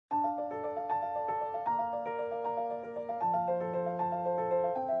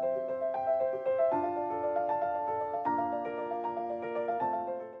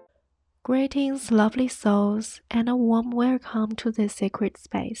Greetings, lovely souls, and a warm welcome to this sacred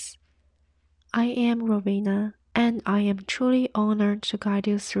space. I am Rowena, and I am truly honored to guide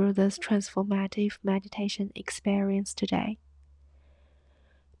you through this transformative meditation experience today.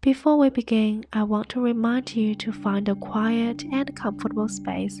 Before we begin, I want to remind you to find a quiet and comfortable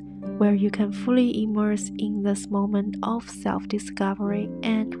space where you can fully immerse in this moment of self-discovery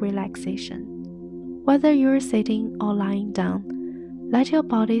and relaxation. Whether you're sitting or lying down, let your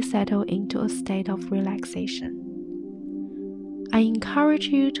body settle into a state of relaxation. I encourage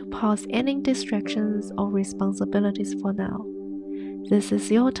you to pause any distractions or responsibilities for now. This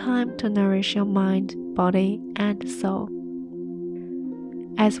is your time to nourish your mind, body, and soul.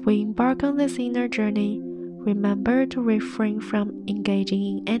 As we embark on this inner journey, remember to refrain from engaging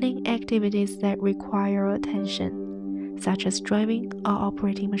in any activities that require attention, such as driving or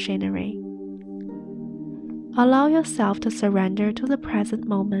operating machinery. Allow yourself to surrender to the present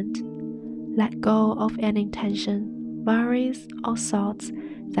moment. Let go of any tension, worries, or thoughts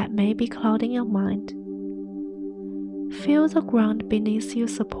that may be clouding your mind. Feel the ground beneath you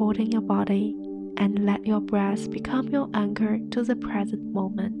supporting your body, and let your breath become your anchor to the present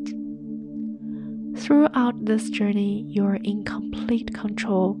moment. Throughout this journey, you are in complete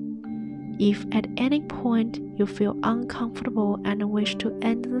control. If at any point you feel uncomfortable and wish to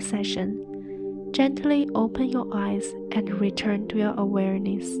end the session, gently open your eyes and return to your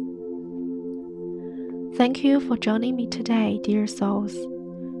awareness. Thank you for joining me today, dear souls.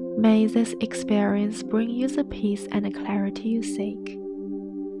 May this experience bring you the peace and clarity you seek.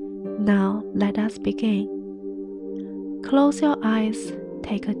 Now, let us begin. Close your eyes,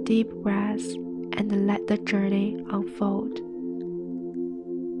 take a deep breath, and let the journey unfold.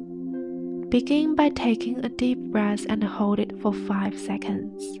 Begin by taking a deep breath and hold it for 5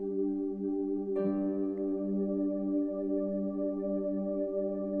 seconds.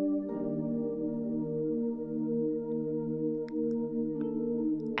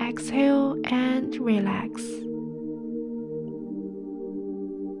 Exhale and relax.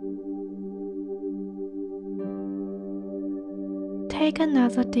 Take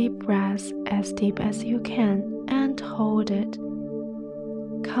another deep breath as deep as you can and hold it.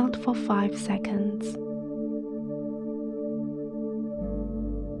 Count for 5 seconds.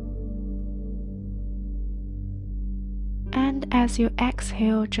 And as you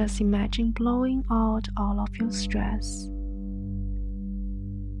exhale, just imagine blowing out all of your stress.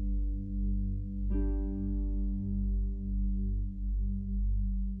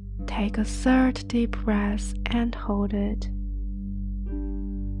 Take a third deep breath and hold it.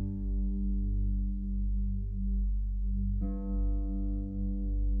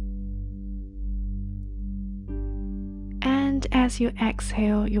 And as you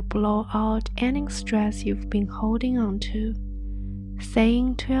exhale, you blow out any stress you've been holding on to,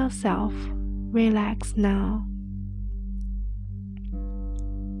 saying to yourself, "Relax now."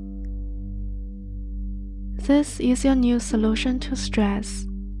 This is your new solution to stress.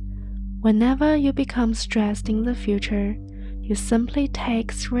 Whenever you become stressed in the future, you simply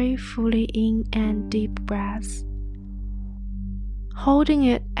take 3 fully in and deep breaths, holding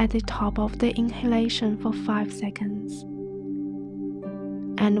it at the top of the inhalation for 5 seconds.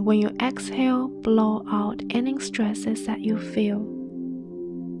 And when you exhale, blow out any stresses that you feel.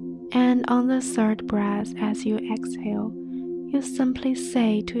 And on the third breath, as you exhale, you simply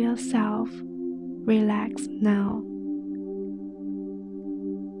say to yourself, "Relax now."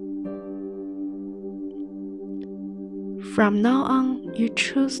 From now on, you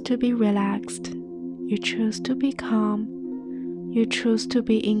choose to be relaxed, you choose to be calm, you choose to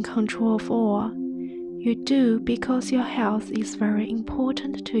be in control of all. You do because your health is very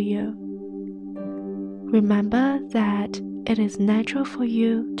important to you. Remember that it is natural for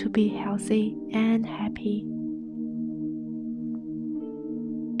you to be healthy and happy.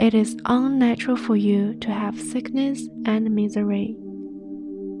 It is unnatural for you to have sickness and misery.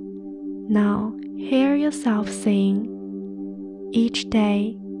 Now, hear yourself saying, "Each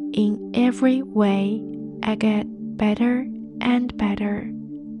day, in every way, I get better and better."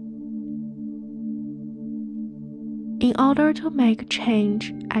 In order to make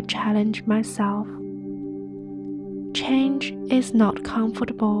change, I challenge myself. Change is not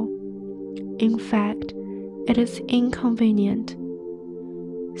comfortable. In fact, it is inconvenient.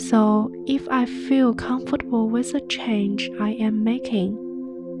 So, if I feel comfortable with the change I am making,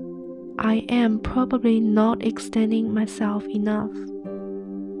 I am probably not extending myself enough.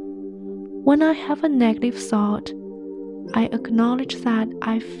 When I have a negative thought, I acknowledge that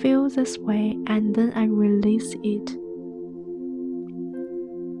I feel this way and then I release it.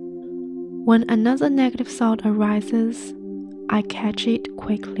 When another negative thought arises, I catch it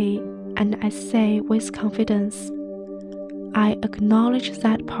quickly and I say with confidence, I acknowledge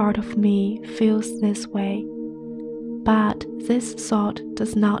that part of me feels this way, but this thought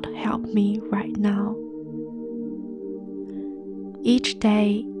does not help me right now. Each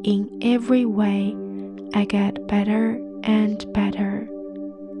day, in every way, I get better and better.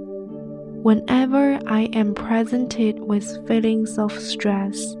 Whenever I am presented with feelings of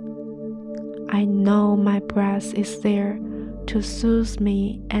stress, I know my breath is there to soothe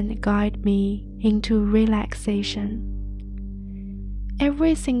me and guide me into relaxation.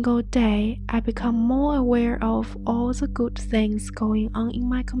 Every single day, I become more aware of all the good things going on in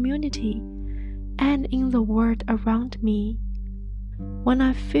my community and in the world around me. When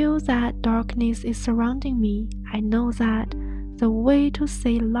I feel that darkness is surrounding me, I know that the way to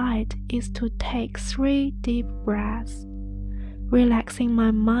see light is to take 3 deep breaths, relaxing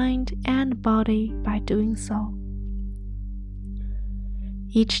my mind and body by doing so.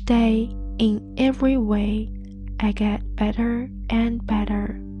 Each day, in every way, I get better and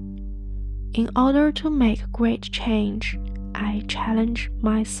better. In order to make great change, I challenge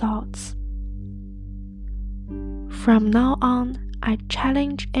my thoughts. From now on, I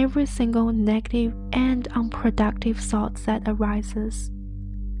challenge every single negative and unproductive thought that arises.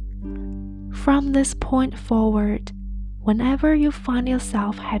 From this point forward, whenever you find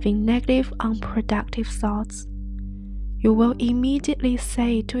yourself having negative, unproductive thoughts, you will immediately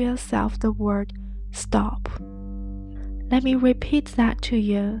say to yourself the word stop. Let me repeat that to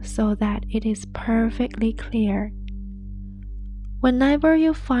you so that it is perfectly clear. Whenever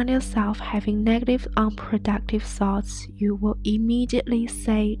you find yourself having negative, unproductive thoughts, you will immediately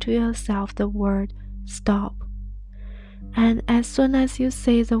say to yourself the word stop. And as soon as you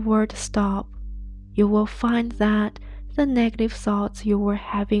say the word stop, you will find that the negative thoughts you were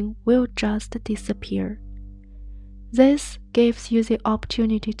having will just disappear. This gives you the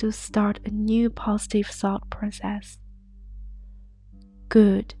opportunity to start a new positive thought process.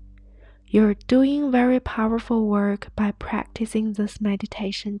 Good. You're doing very powerful work by practicing this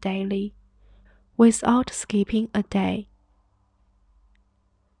meditation daily, without skipping a day.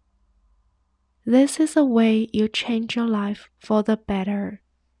 This is a way you change your life for the better.